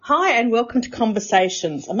Hi and welcome to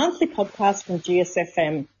Conversations, a monthly podcast from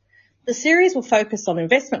GSFM. The series will focus on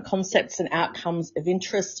investment concepts and outcomes of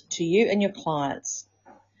interest to you and your clients.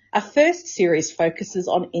 Our first series focuses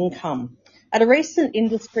on income. At a recent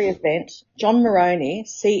industry event, John Moroney,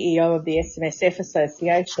 CEO of the SMSF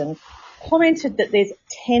Association, commented that there's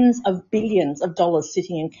tens of billions of dollars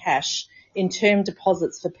sitting in cash in term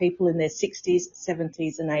deposits for people in their 60s,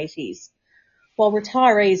 70s and 80s. While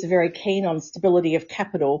retirees are very keen on stability of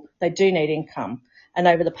capital, they do need income. And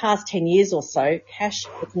over the past 10 years or so, cash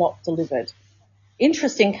has not delivered.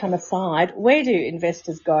 Interest income aside, where do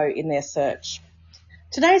investors go in their search?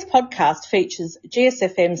 Today's podcast features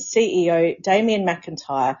GSFM CEO Damien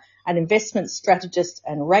McIntyre and investment strategist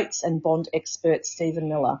and rates and bond expert Stephen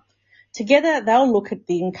Miller. Together, they'll look at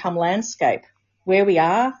the income landscape, where we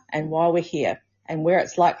are and why we're here, and where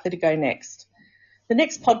it's likely to go next. The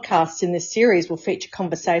next podcast in this series will feature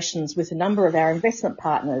conversations with a number of our investment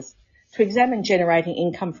partners to examine generating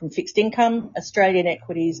income from fixed income, Australian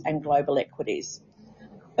equities and global equities.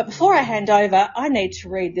 But before I hand over, I need to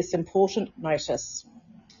read this important notice.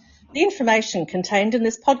 The information contained in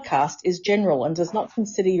this podcast is general and does not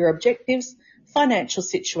consider your objectives, financial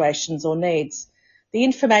situations or needs. The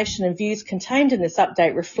information and views contained in this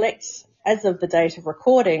update reflects, as of the date of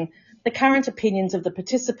recording, the current opinions of the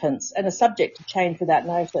participants and are subject to change without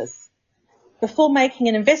notice. Before making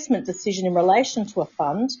an investment decision in relation to a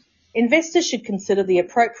fund, investors should consider the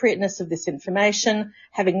appropriateness of this information,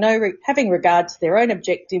 having regard to their own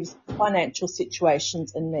objectives, financial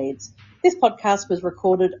situations and needs. This podcast was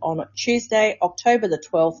recorded on Tuesday, October the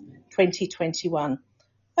 12th, 2021.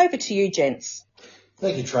 Over to you, gents.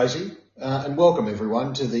 Thank you, Tracy, and welcome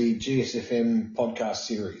everyone to the GSFM podcast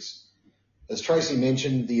series. As Tracy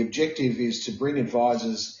mentioned, the objective is to bring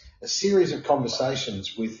advisors a series of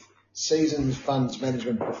conversations with seasoned funds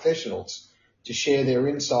management professionals to share their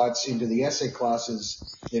insights into the asset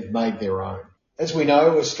classes they've made their own. As we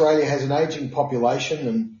know, Australia has an ageing population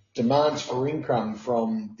and demands for income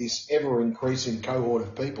from this ever-increasing cohort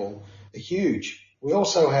of people are huge. We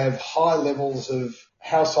also have high levels of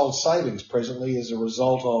household savings presently as a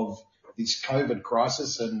result of this COVID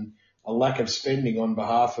crisis and a lack of spending on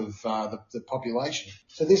behalf of the population.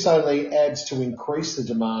 So this only adds to increase the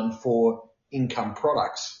demand for income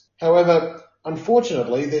products. However,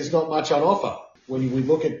 unfortunately, there's not much on offer. When we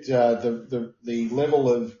look at the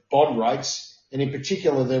level of bond rates, and in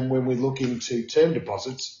particular then when we look into term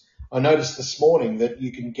deposits, I noticed this morning that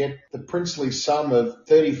you can get the princely sum of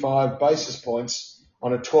 35 basis points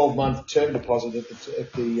on a 12-month term deposit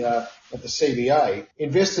at the CBA.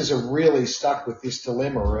 Investors are really stuck with this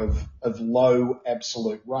dilemma of low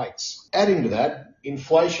absolute rates. Adding to that,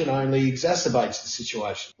 inflation only exacerbates the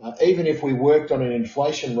situation. Even if we worked on an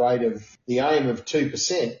inflation rate of the aim of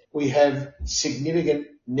 2%, we have significant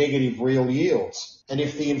negative real yields. And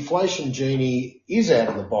if the inflation genie is out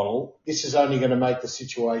of the bottle, this is only going to make the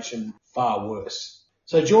situation far worse.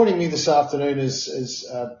 So joining me this afternoon, as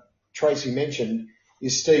Tracy mentioned,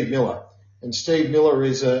 is Steve Miller. And Steve Miller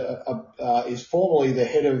is formerly the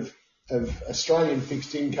head of Australian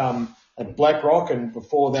fixed income at BlackRock, and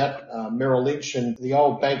before that, Merrill Lynch and the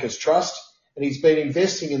old Bankers Trust. And he's been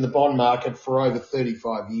investing in the bond market for over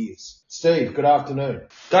 35 years. Steve, good afternoon.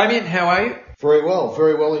 Damien, how are you? Very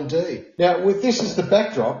well indeed. Now, with this as the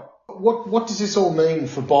backdrop, what does this all mean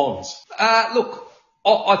for bonds? Look,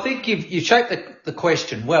 I think you shaped the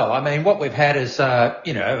question well. I mean, what we've had is,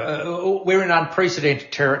 we're in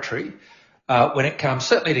unprecedented territory when it comes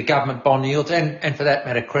certainly to government bond yields and for that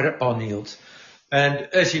matter, credit bond yields. And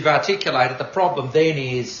as you've articulated, the problem then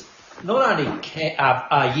is not only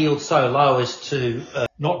are yields so low as to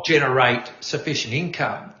not generate sufficient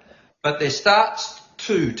income, but there starts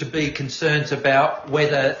to be concerns about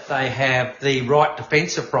whether they have the right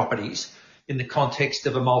defensive properties in the context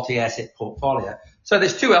of a multi-asset portfolio. So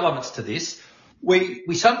there's two elements to this. We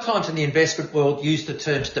sometimes in the investment world use the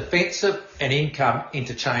terms defensive and income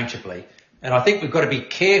interchangeably. And I think we've got to be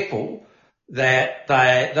careful that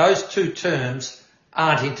those two terms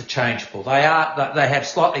aren't interchangeable. They have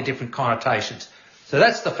slightly different connotations. So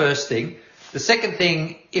that's the first thing. The second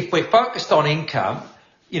thing, if we're focused on income,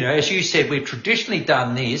 as you said, we've traditionally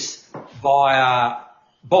done this via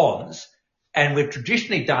bonds, and we've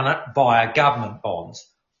traditionally done it via government bonds.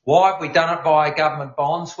 Why have we done it via government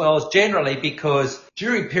bonds? Well, it's generally because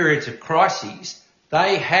during periods of crises,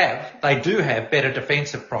 they do have better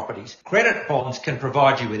defensive properties. Credit bonds can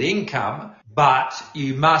provide you with income, but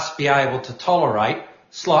you must be able to tolerate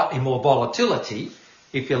slightly more volatility,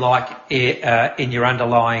 if you like, in your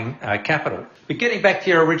underlying capital. But getting back to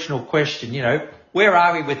your original question, where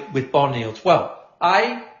are we with bond yields? Well,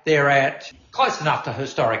 they're at close enough to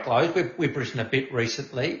historic lows. We've risen a bit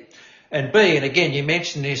recently. And B, and again, you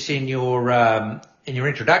mentioned this in your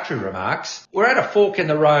introductory remarks, we're at a fork in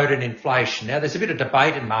the road in inflation. Now, there's a bit of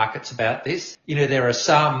debate in markets about this. You know, there are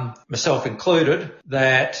some, myself included,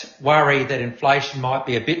 that worry that inflation might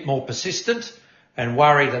be a bit more persistent and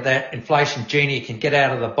worry that inflation genie can get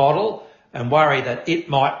out of the bottle and worry that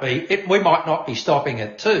we might not be stopping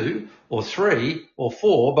at 2 or 3 or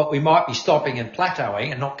 4, but we might be stopping and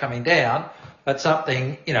plateauing and not coming down at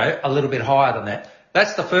something, you know, a little bit higher than that.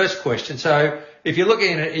 That's the first question. So if you're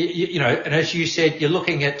looking at, you know, and as you said, you're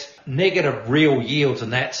looking at negative real yields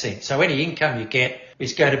in that sense. So any income you get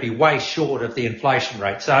is going to be way short of the inflation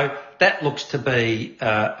rate. So that looks to be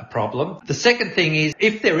a problem. The second thing is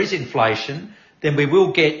if there is inflation, then we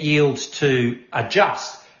will get yields to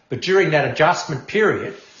adjust. But during that adjustment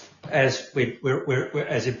period, as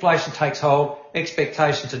inflation takes hold,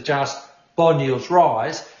 expectations adjust, bond yields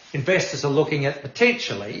rise, investors are looking at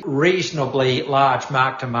potentially reasonably large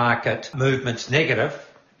mark-to-market movements negative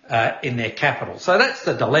in their capital. So that's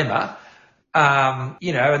the dilemma.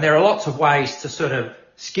 You know, and there are lots of ways to sort of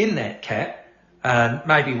skin that cat, and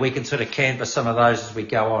maybe we can sort of canvass some of those as we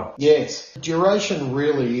go on. Yes, duration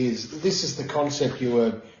really is. This is the concept you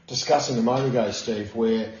were discussing a moment ago, Steve,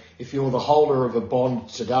 where if you're the holder of a bond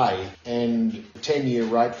today and the 10-year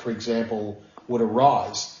rate, for example, were to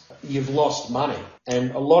rise, you've lost money.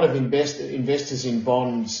 And a lot of investors in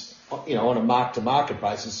bonds, you know, on a mark-to-market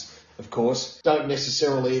basis, of course, don't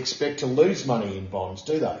necessarily expect to lose money in bonds,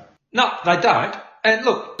 do they? No, they don't. And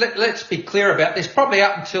look, let's be clear about this. Probably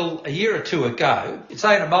up until a year or two ago,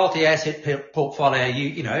 say in a multi-asset portfolio,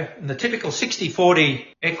 you know, in the typical 60-40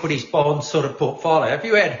 equities bonds sort of portfolio, if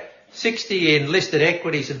you had 60 in listed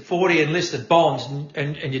equities and 40 in listed bonds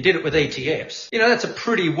and you did it with ETFs, you know, that's a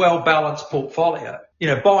pretty well-balanced portfolio. You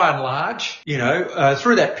know, by and large, you know,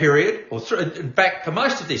 through that period, or in fact, for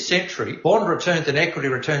most of this century, bond returns and equity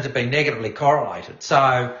returns have been negatively correlated.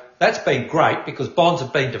 So that's been great because bonds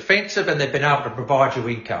have been defensive and they've been able to provide you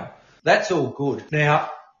income. That's all good. Now,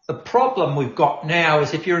 the problem we've got now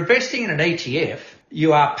is if you're investing in an ETF,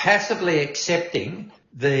 you are passively accepting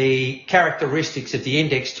the characteristics of the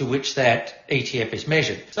index to which that ETF is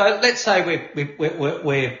measured. So let's say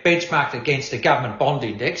we're benchmarked against a government bond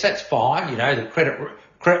index. That's fine. You know, the credit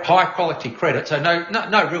high quality credit. So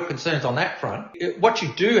no real concerns on that front. What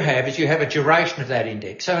you do have is you have a duration of that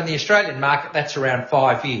index. So in the Australian market, that's around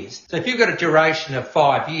 5 years. So if you've got a duration of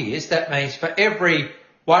 5 years, that means for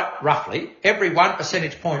roughly every 1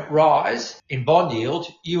 percentage point rise in bond yields,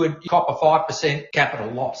 you would cop a 5%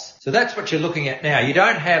 capital loss. So that's what you're looking at now. You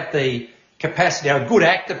don't have the capacity. Now, a good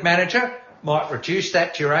active manager might reduce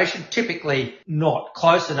that duration, typically not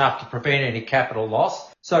close enough to prevent any capital loss.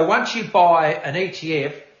 So once you buy an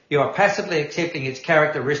ETF, you are passively accepting its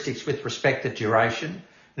characteristics with respect to duration.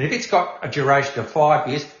 And if it's got a duration of 5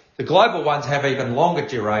 years, the global ones have even longer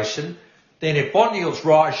duration. Then if bond yields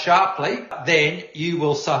rise sharply, then you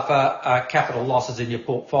will suffer capital losses in your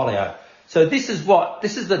portfolio. So this is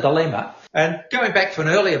the dilemma. And going back to an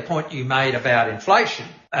earlier point you made about inflation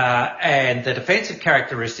and the defensive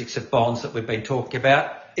characteristics of bonds that we've been talking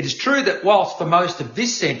about, it is true that whilst for most of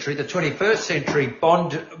this century, the 21st century,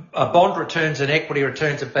 bond returns and equity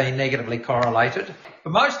returns have been negatively correlated. For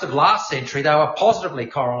most of last century, they were positively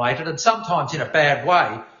correlated and sometimes in a bad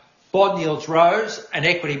way. Bond yields rose and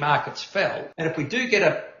equity markets fell. And if we do get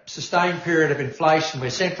a sustained period of inflation where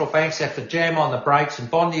central banks have to jam on the brakes and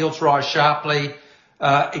bond yields rise sharply,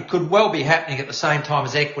 it could well be happening at the same time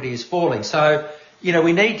as equity is falling. So, you know,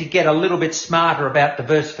 we need to get a little bit smarter about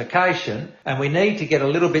diversification and we need to get a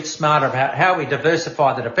little bit smarter about how we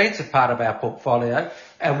diversify the defensive part of our portfolio,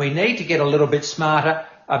 and we need to get a little bit smarter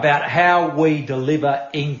about how we deliver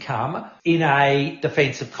income in a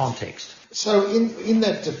defensive context. So in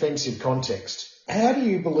that defensive context, how do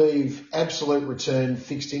you believe absolute return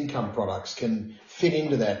fixed income products can fit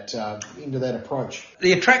into that approach?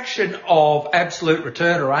 The attraction of absolute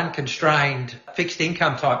return or unconstrained fixed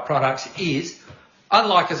income type products is,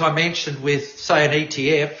 unlike as I mentioned with say an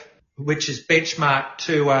ETF, which is benchmarked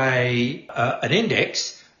to an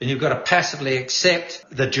index, and you've got to passively accept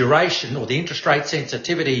the duration or the interest rate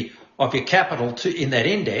sensitivity of your capital in that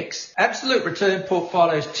index. Absolute return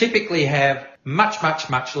portfolios typically have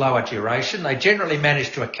much lower duration. They generally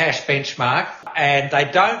manage to a cash benchmark and they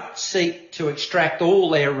don't seek to extract all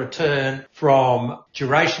their return from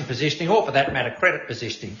duration positioning or, for that matter, credit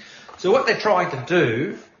positioning. So what they're trying to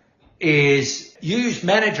do is use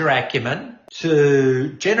manager acumen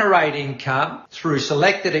to generate income through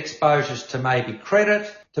selected exposures to maybe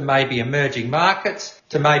credit, to maybe emerging markets,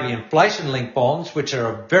 to maybe inflation-linked bonds, which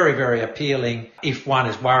are very, very appealing if one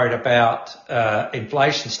is worried about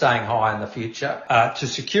inflation staying high in the future, to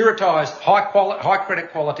securitized, high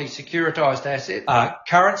credit quality securitized assets,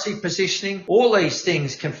 currency positioning. All these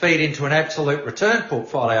things can feed into an absolute return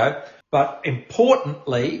portfolio, but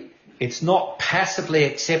importantly, it's not passively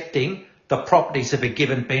accepting the properties of a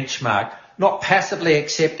given benchmark, not passively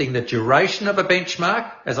accepting the duration of a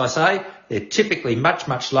benchmark. As I say, they're typically much,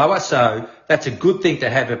 much lower, so that's a good thing to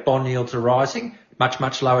have if bond yields are rising, much,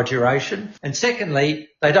 much lower duration. And secondly,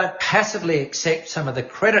 they don't passively accept some of the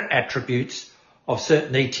credit attributes of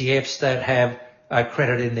certain ETFs that have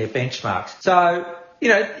credit in their benchmarks. So,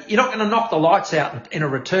 you're not going to knock the lights out in a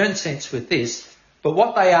return sense with this, but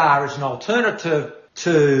what they are is an alternative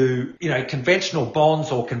to, conventional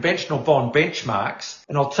bonds or conventional bond benchmarks,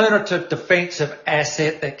 an alternative defensive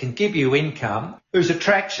asset that can give you income, whose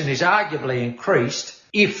attraction is arguably increased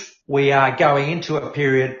if we are going into a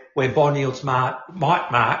period where bond yields might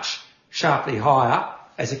march sharply higher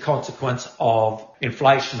as a consequence of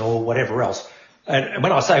inflation or whatever else. And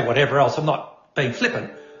when I say whatever else, I'm not being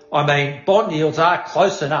flippant. I mean, bond yields are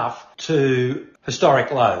close enough to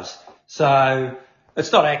historic lows. So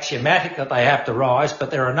it's not axiomatic that they have to rise,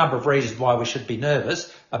 but there are a number of reasons why we should be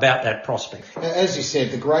nervous about that prospect. As you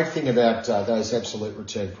said, the great thing about those absolute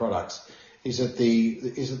return products is that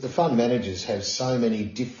the fund managers have so many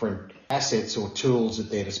different assets or tools at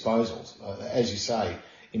their disposal. As you say,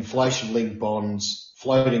 inflation-linked bonds,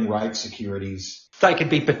 floating rate securities. They can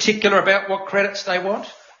be particular about what credits they want.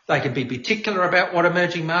 They can be particular about what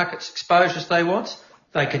emerging markets exposures they want.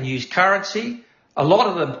 They can use currency. A lot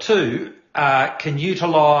of them too can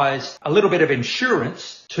utilise a little bit of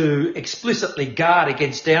insurance to explicitly guard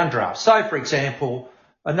against downdrafts. So, for example,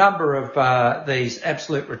 a number of these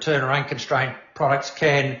absolute return or unconstrained products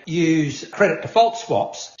can use credit default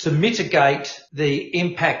swaps to mitigate the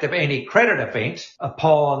impact of any credit event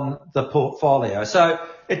upon the portfolio. So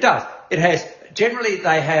it does. Generally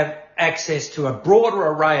they have access to a broader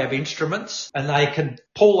array of instruments, and they can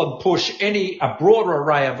pull and push a broader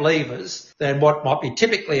array of levers than what might be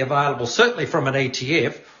typically available, certainly from an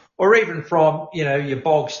ETF or even from, your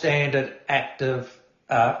bog standard active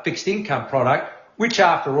fixed income product, which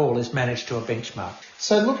after all is managed to a benchmark.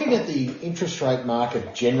 So looking at the interest rate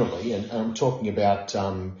market generally, and I'm talking about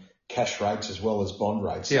cash rates as well as bond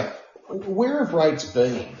rates. Yeah. Where have rates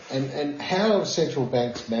been, and how have central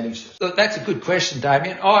banks managed it? Look, that's a good question,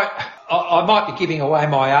 Damien. I might be giving away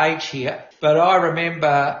my age here, but I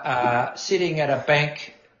remember sitting at a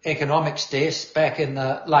bank economics desk back in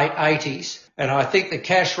the late 80s, and I think the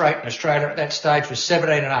cash rate in Australia at that stage was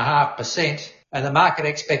 17.5%, and the market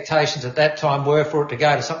expectations at that time were for it to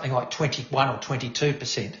go to something like 21 or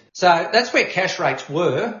 22%. So that's where cash rates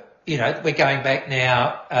were. We're going back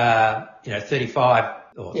now, 35.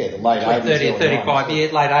 The late 80s. 30 or 35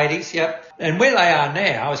 years, late 80s, yep. And where they are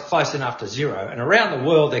now is close enough to zero. And around the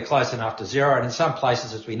world, they're close enough to zero. And in some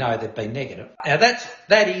places, as we know, they've been negative. Now,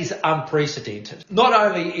 that is unprecedented. Not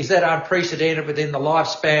only is that unprecedented within the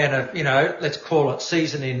lifespan of, let's call it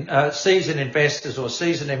seasoned investors or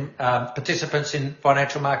seasoned participants in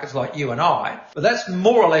financial markets like you and I, but that's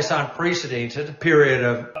more or less unprecedented period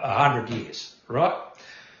of 100 years, right?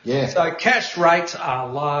 Yeah. So cash rates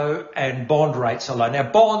are low and bond rates are low. Now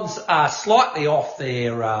bonds are slightly off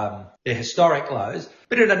their historic lows,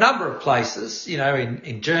 but in a number of places,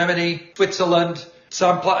 in Germany, Switzerland,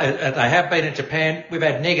 they have been in Japan, we've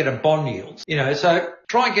had negative bond yields. So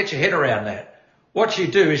try and get your head around that. What you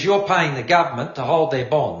do is you're paying the government to hold their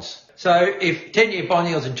bonds. So if 10-year bond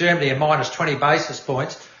yields in Germany are minus 20 basis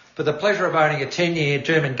points, for the pleasure of owning a 10-year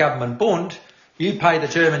German government bond, you pay the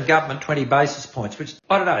German government 20 basis points, which,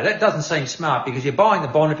 I don't know, that doesn't seem smart because you're buying the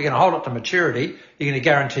bond. If you're going to hold it to maturity, you're going to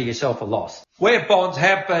guarantee yourself a loss. Where bonds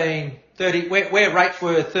have been where rates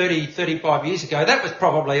were 30, 35 years ago, that was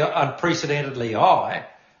probably unprecedentedly high,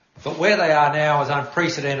 but where they are now is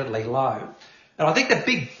unprecedentedly low. And I think the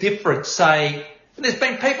big difference, there's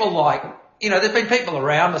been people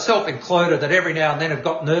around, myself included, that every now and then have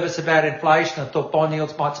got nervous about inflation and thought bond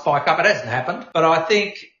yields might spike up. It hasn't happened. But I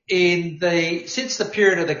think since the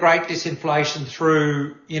period of the great disinflation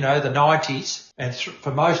through, the 90s and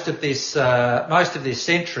for most of this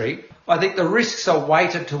century, I think the risks are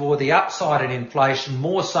weighted toward the upside in inflation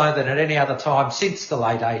more so than at any other time since the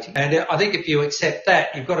late 80s. And I think if you accept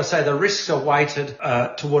that, you've got to say the risks are weighted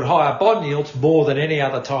toward higher bond yields more than any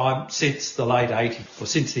other time since the late 80s or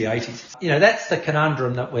since the 80s. That's the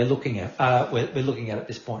conundrum that we're looking at. We're looking at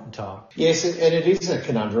this point in time. Yes, and it is a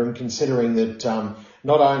conundrum considering that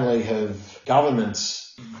not only have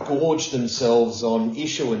governments gorge themselves on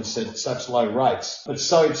issuance at such low rates, but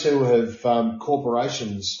so too have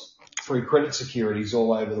corporations through credit securities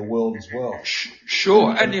all over the world as well.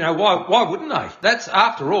 Sure, and why wouldn't they? That's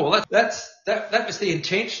after all, that was the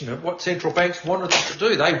intention of what central banks wanted them to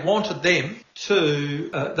do. They wanted them to,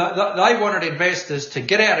 they wanted investors to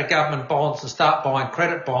get out of government bonds and start buying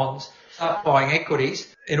credit bonds, start buying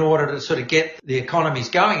equities in order to sort of get the economies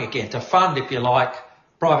going again, to fund, if you like,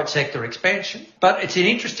 private sector expansion. But it's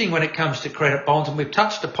interesting when it comes to credit bonds, and we've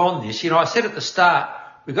touched upon this. I said at the start,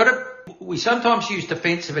 we sometimes use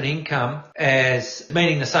defensive and income as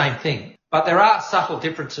meaning the same thing, but there are subtle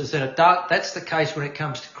differences, and that's the case when it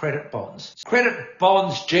comes to credit bonds. Credit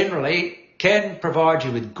bonds generally can provide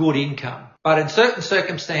you with good income, but in certain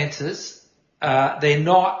circumstances, they're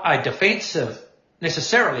not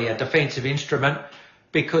necessarily a defensive instrument,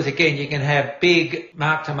 because again, you can have big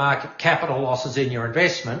mark-to-market capital losses in your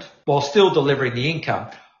investment while still delivering the income.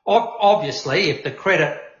 Obviously, if the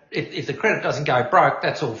credit doesn't go broke,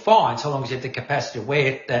 that's all fine, so long as you have the capacity to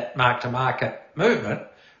wear that mark-to-market movement,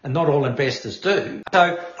 and not all investors do.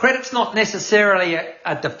 So credit's not necessarily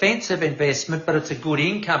a defensive investment, but it's a good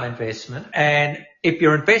income investment. And if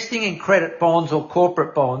you're investing in credit bonds or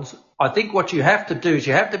corporate bonds, I think what you have to do is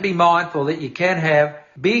you have to be mindful that you can have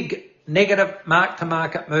big negative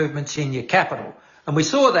mark-to-market movements in your capital. And we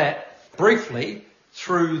saw that briefly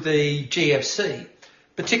through the GFC,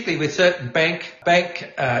 particularly with certain bank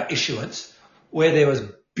issuance, where there was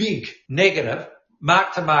big negative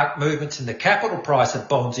mark-to-market movements in the capital price of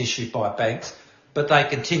bonds issued by banks, but they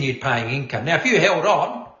continued paying income. Now, if you held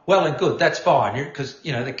on, well and good, that's fine, because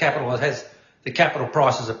the capital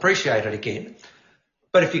price has appreciated again.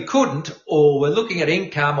 But if you couldn't, or were looking at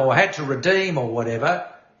income, or had to redeem, or whatever,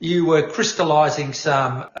 you were crystallising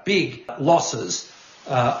some big losses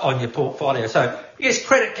on your portfolio. So yes,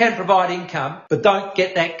 credit can provide income, but don't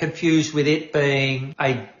get that confused with it being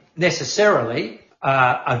necessarily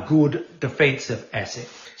a good defensive asset.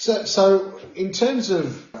 So in terms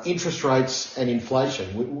of interest rates and inflation,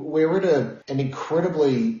 we're at an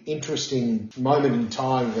incredibly interesting moment in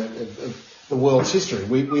time of the world's history.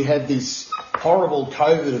 We had this horrible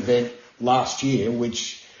COVID event last year,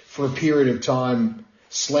 which for a period of time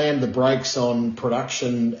slammed the brakes on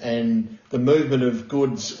production and the movement of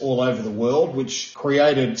goods all over the world, which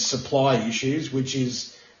created supply issues, which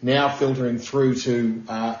is now filtering through to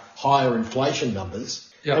higher inflation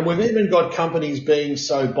numbers. Yep. And we've even got companies being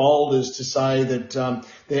so bold as to say that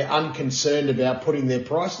they're unconcerned about putting their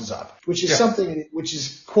prices up, which is something which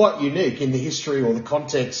is quite unique in the history or the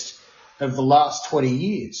context of the last 20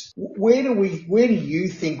 years. Where do you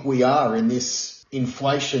think we are in this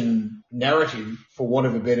inflation narrative, for want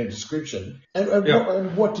of a better description?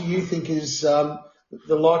 And what do you think is the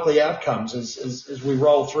likely outcomes as we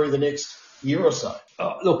roll through the next year or so?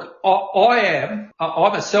 Look, I'm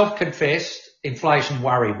a self-confessed inflation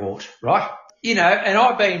worrywart, right? And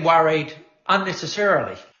I've been worried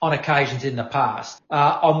unnecessarily on occasions in the past.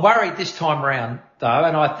 I'm worried this time around though,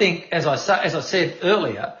 and I think, as I said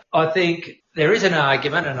earlier, I think there is an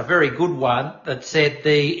argument, and a very good one, that said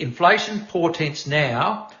the inflation portents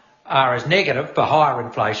now are as negative for higher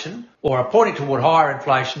inflation, or are pointing toward higher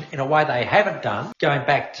inflation in a way they haven't done going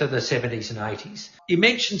back to the 70s and 80s. You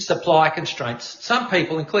mentioned supply constraints. Some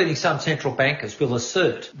people, including some central bankers, will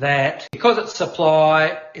assert that because it's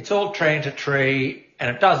supply, it's all transitory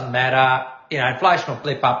and it doesn't matter. Inflation will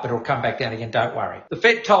blip up, but it'll come back down again, don't worry. The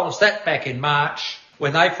Fed told us that back in March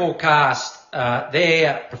when they forecast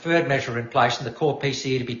their preferred measure of inflation, the core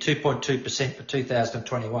PCE, to be 2.2% for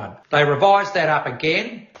 2021. They revised that up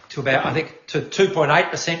again to to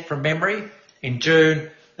 2.8% from memory in June,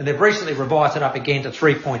 and they've recently revised it up again to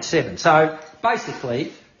 3.7%. So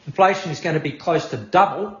basically, inflation is going to be close to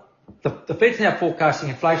double. The Fed's now forecasting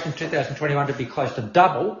inflation in 2021 to be close to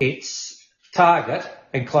double its target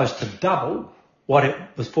and close to double what it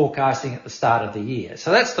was forecasting at the start of the year.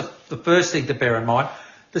 So that's the first thing to bear in mind.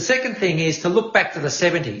 The second thing is to look back to the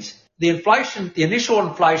 70s. The initial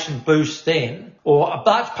inflation boost then, or a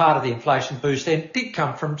large part of the inflation boost then, did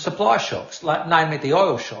come from supply shocks, namely the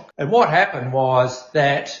oil shock. And what happened was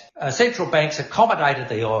that central banks accommodated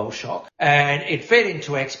the oil shock, and it fed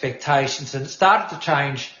into expectations, and it started to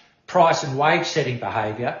change price and wage setting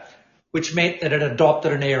behaviour, which meant that it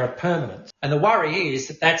adopted an air of permanence. And the worry is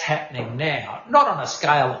that that's happening now, not on a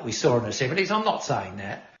scale that we saw in the 70s, I'm not saying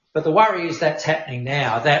that, but the worry is that's happening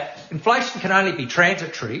now, that inflation can only be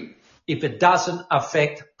transitory if it doesn't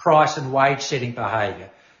affect price and wage setting behaviour.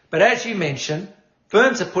 But as you mentioned,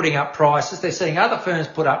 firms are putting up prices, they're seeing other firms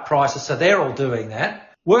put up prices, so they're all doing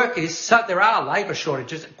that. So there are labour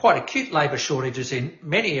shortages, quite acute labour shortages in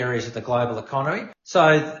many areas of the global economy.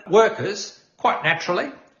 So workers, quite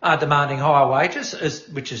naturally, are demanding higher wages,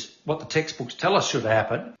 which is what the textbooks tell us should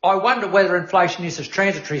happen. I wonder whether inflation is as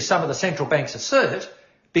transitory as some of the central banks assert,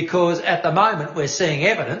 because at the moment we're seeing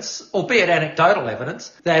evidence, albeit anecdotal evidence,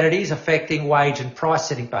 that it is affecting wage and price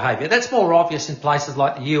setting behaviour. That's more obvious in places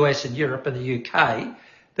like the US and Europe and the UK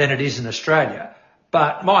than it is in Australia.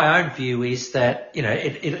 But my own view is that,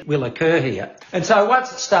 it will occur here. And so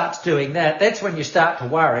once it starts doing that, that's when you start to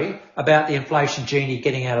worry about the inflation genie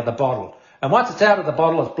getting out of the bottle. And once it's out of the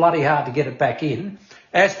bottle, it's bloody hard to get it back in,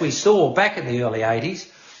 as we saw back in the early 80s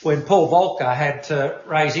when Paul Volcker had to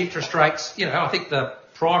raise interest rates. I think the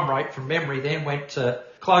prime rate from memory then went to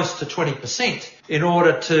close to 20% in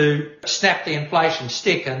order to snap the inflation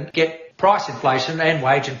stick and get price inflation and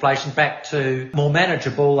wage inflation back to more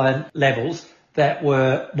manageable levels that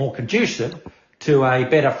were more conducive to a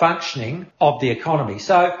better functioning of the economy.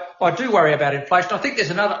 So I do worry about inflation. I think there's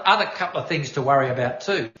other couple of things to worry about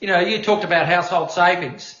too. You talked about household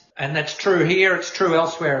savings, and that's true here. It's true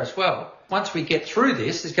elsewhere as well. Once we get through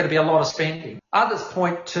this, there's going to be a lot of spending. Others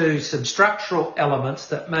point to some structural elements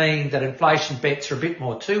that mean that inflation bets are a bit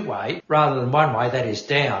more two-way rather than one-way, that is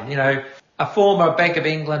down. A former Bank of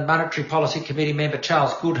England Monetary Policy Committee member,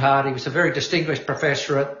 Charles Goodhart, he was a very distinguished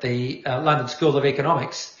professor at the London School of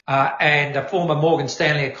Economics, and a former Morgan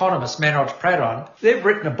Stanley economist, Manoj Pradhan. They've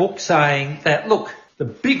written a book saying that, look, the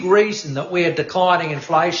big reason that we are declining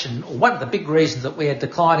inflation, or one of the big reasons that we are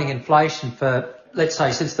declining inflation for, let's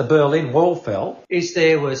say, since the Berlin Wall fell, is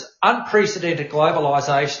there was unprecedented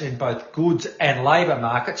globalisation in both goods and labour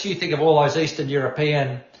markets. You think of all those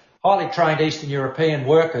highly trained Eastern European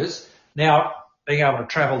workers now being able to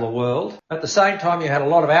travel the world. At the same time, you had a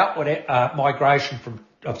lot of outward migration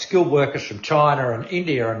of skilled workers from China and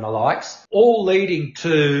India and the likes, all leading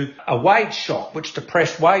to a wage shock, which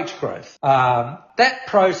depressed wage growth. That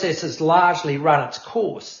process has largely run its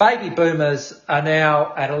course. Baby boomers are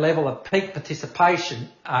now at a level of peak participation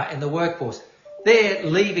in the workforce. They're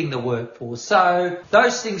leaving the workforce. So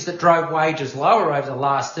those things that drove wages lower over the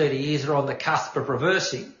last 30 years are on the cusp of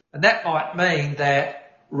reversing. And that might mean that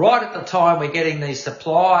right at the time we're getting these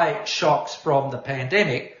supply shocks from the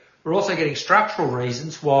pandemic, we're also getting structural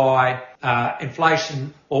reasons why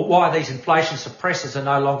inflation, or why these inflation suppressors are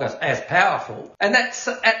no longer as powerful. And that's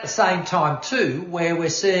at the same time too where we're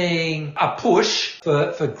seeing a push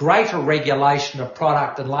for greater regulation of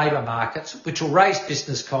product and labour markets, which will raise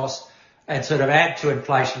business costs and sort of add to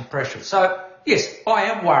inflation pressure. So yes, I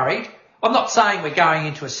am worried. I'm not saying we're going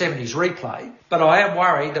into a 70s replay, but I am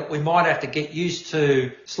worried that we might have to get used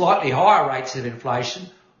to slightly higher rates of inflation,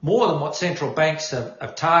 more than what central banks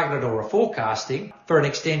have targeted or are forecasting for an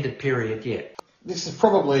extended period yet. This is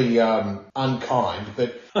probably unkind,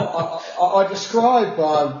 but I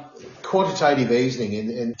describe quantitative easing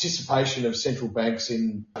in anticipation of central banks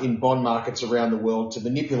in bond markets around the world to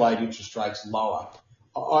manipulate interest rates lower.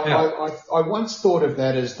 I once thought of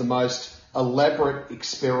that as the most elaborate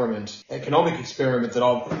economic experiment that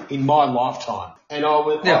I've in my lifetime. And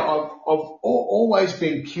I've always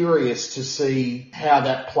been curious to see how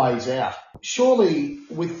that plays out. Surely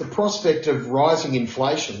with the prospect of rising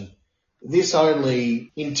inflation, this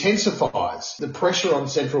only intensifies the pressure on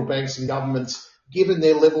central banks and governments given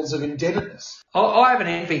their levels of indebtedness. I haven't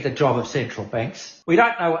envied the job of central banks. We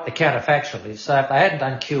don't know what the counterfactual is, so if they hadn't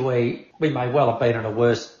done QE, we may well have been in a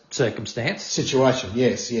worse situation,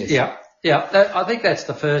 yes. Yeah, I think that's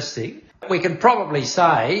the first thing. We can probably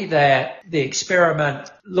say that the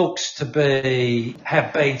experiment looks to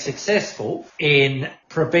have been successful in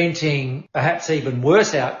preventing perhaps even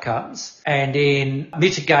worse outcomes and in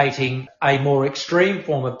mitigating a more extreme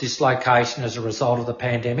form of dislocation as a result of the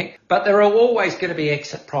pandemic. But there are always going to be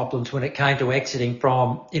exit problems when it came to exiting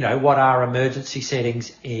from, what are emergency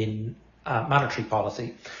settings in monetary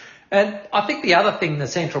policy. And I think the other thing the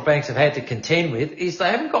central banks have had to contend with is they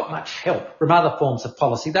haven't got much help from other forms of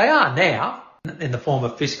policy. They are now in the form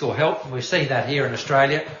of fiscal help. We've seen that here in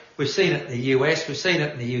Australia. We've seen it in the US. We've seen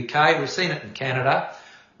it in the UK. We've seen it in Canada.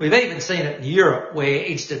 We've even seen it in Europe where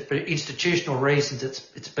for institutional reasons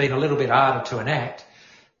it's been a little bit harder to enact.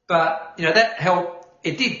 But, that help,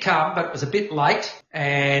 it did come, but it was a bit late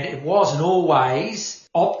and it wasn't always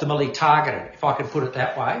optimally targeted, if I could put it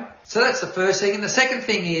that way. So that's the first thing. And the second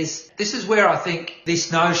thing is, this is where I think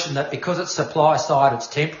this notion that because it's supply side, it's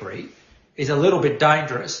temporary, is a little bit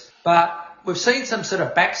dangerous. But we've seen some sort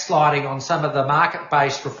of backsliding on some of the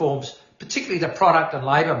market-based reforms, particularly the product and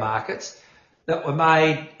labour markets, that were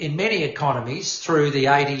made in many economies through the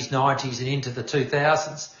 80s, 90s and into the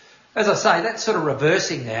 2000s. As I say, that's sort of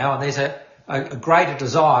reversing now, and there's a a greater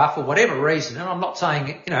desire for whatever reason, and I'm not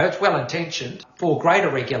saying, it's well-intentioned, for greater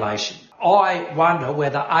regulation. I wonder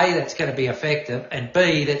whether A, that's going to be effective, and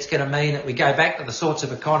B, that's going to mean that we go back to the sorts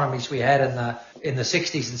of economies we had in the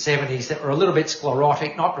 60s and 70s that were a little bit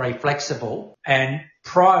sclerotic, not very flexible, and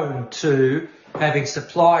prone to having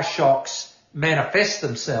supply shocks manifest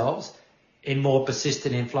themselves in more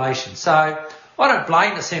persistent inflation. So I don't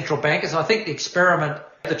blame the central bankers. I think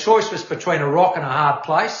the choice was between a rock and a hard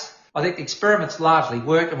place. I think the experiment's largely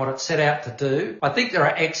worked in what it set out to do. I think there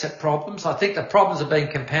are exit problems. I think the problems are being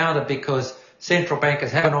compounded because central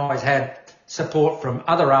bankers haven't always had support from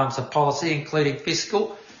other arms of policy, including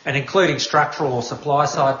fiscal and including structural or supply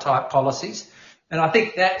side type policies. And I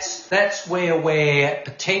think that's where we're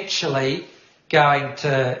potentially going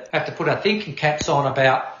to have to put our thinking caps on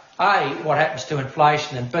about A, what happens to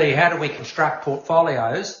inflation, and B, how do we construct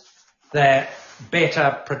portfolios that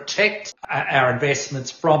better protect our investments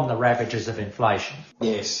from the ravages of inflation.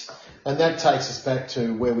 Yes, and that takes us back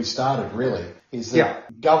to where we started, really, is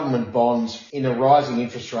that government bonds in a rising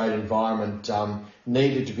interest rate environment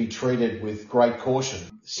needed to be treated with great caution,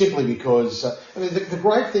 simply because, the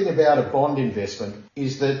great thing about a bond investment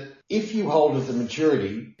is that if you hold it to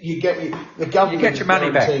maturity, the government you get your money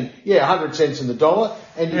back. 100 cents in the dollar,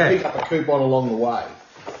 and you pick up a coupon along the way.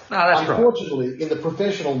 No, that's Unfortunately, in the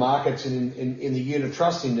professional markets and in the unit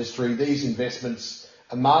trust industry, these investments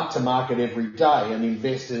are marked to market every day, and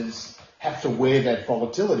investors have to wear that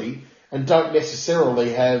volatility and don't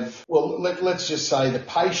necessarily have, let's just say, the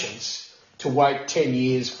patience to wait 10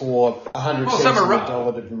 years for 100 cents in the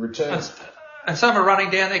dollar to be returned. And some are running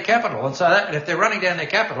down their capital. And so if they're running down their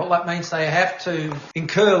capital, that means they have to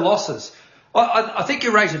incur losses. I think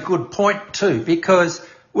you raise a good point too, because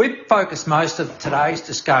we've focused most of today's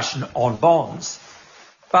discussion on bonds,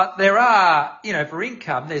 but there are, for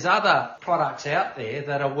income, there's other products out there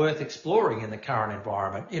that are worth exploring in the current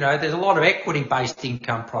environment. There's a lot of equity-based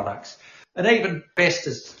income products. And even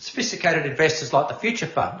sophisticated investors like the Future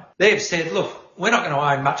Fund, they've said, look, we're not going to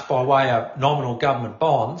own much by way of nominal government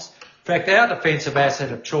bonds. In fact, our defensive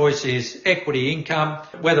asset of choice is equity income,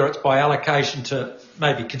 whether it's by allocation to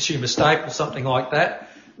maybe consumer staples, something like that.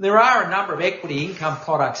 There are a number of equity income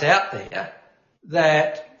products out there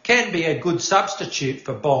that can be a good substitute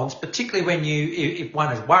for bonds, particularly if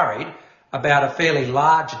one is worried about a fairly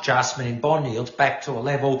large adjustment in bond yields back to a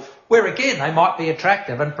level where, again, they might be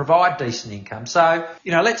attractive and provide decent income. So,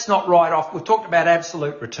 let's not write off. We've talked about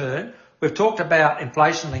absolute return. We've talked about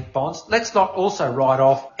inflation-linked bonds. Let's not also write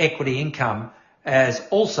off equity income as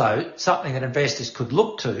also something that investors could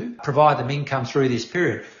look to provide them income through this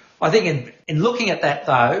period. I think in looking at that,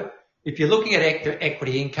 though, if you're looking at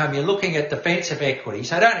equity income, you're looking at defensive equity.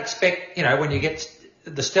 So don't expect, when you get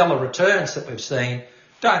the stellar returns that we've seen,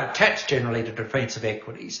 don't attach generally to defensive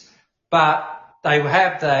equities. But they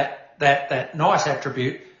have that nice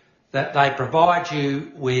attribute that they provide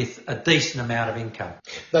you with a decent amount of income.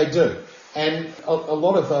 They do. And a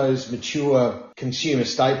lot of those mature consumer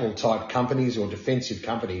staple type companies or defensive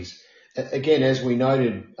companies, again, as we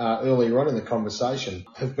noted earlier on in the conversation,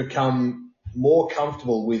 have become more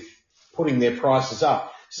comfortable with putting their prices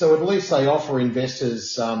up. So at least they offer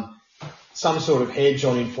investors some sort of hedge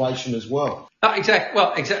on inflation as well. Exactly.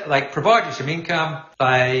 Well, exactly. They provide you some income.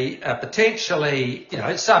 They are potentially,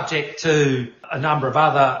 subject to a number of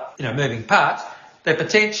other, moving parts. They're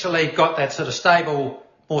potentially got that sort of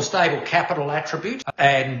more stable capital attribute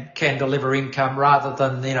and can deliver income rather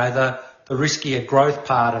than, the riskier growth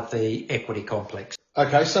part of the equity complex.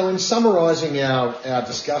 Okay, so in summarising our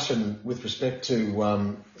discussion with respect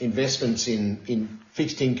to investments in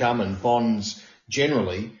fixed income and bonds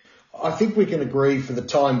generally, I think we can agree for the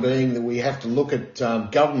time being that we have to look at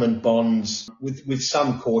government bonds with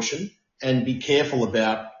some caution and be careful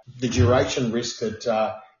about the duration risk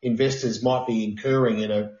that investors might be incurring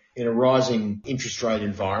in a rising interest rate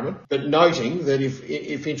environment, but noting that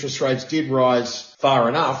if interest rates did rise far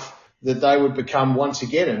enough, that they would become once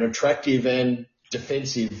again an attractive and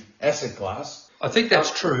defensive asset class. I think that's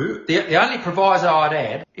true. The only proviso I'd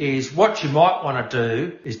add is what you might want to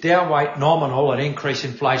do is downweight nominal and increase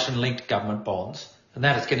inflation-linked government bonds, and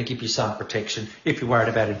that is going to give you some protection if you're worried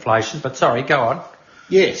about inflation. But sorry, go on.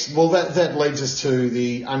 Yes, well, that leads us to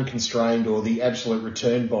the unconstrained or the absolute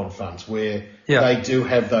return bond funds where they do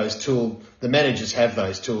have those tools, the managers have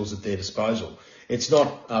those tools at their disposal. It's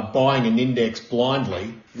not buying an index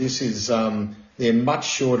blindly. This is they're much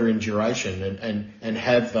shorter in duration and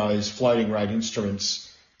have those floating rate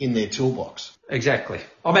instruments in their toolbox. Exactly.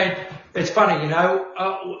 I mean, it's funny,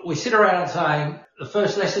 we sit around saying the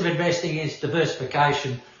first lesson of investing is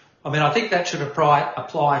diversification. I mean, I think that should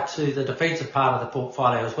apply to the defensive part of the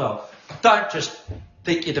portfolio as well. Don't just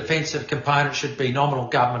think your defensive component should be nominal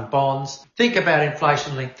government bonds. Think about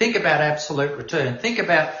inflation link. Think about absolute return. Think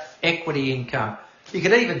about equity income. You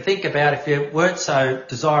could even think about, if you weren't so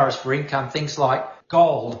desirous for income, things like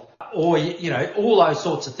gold or, all those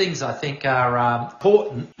sorts of things I think are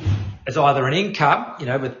important as either an income,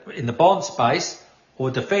 in the bond space, or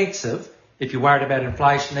defensive if you're worried about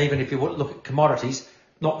inflation, even if you look at commodities,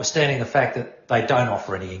 notwithstanding the fact that they don't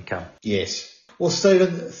offer any income. Yes. Well,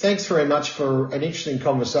 Stephen, thanks very much for an interesting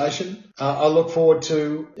conversation. I look forward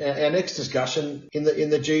to our next discussion in the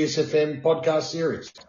GSFM podcast series.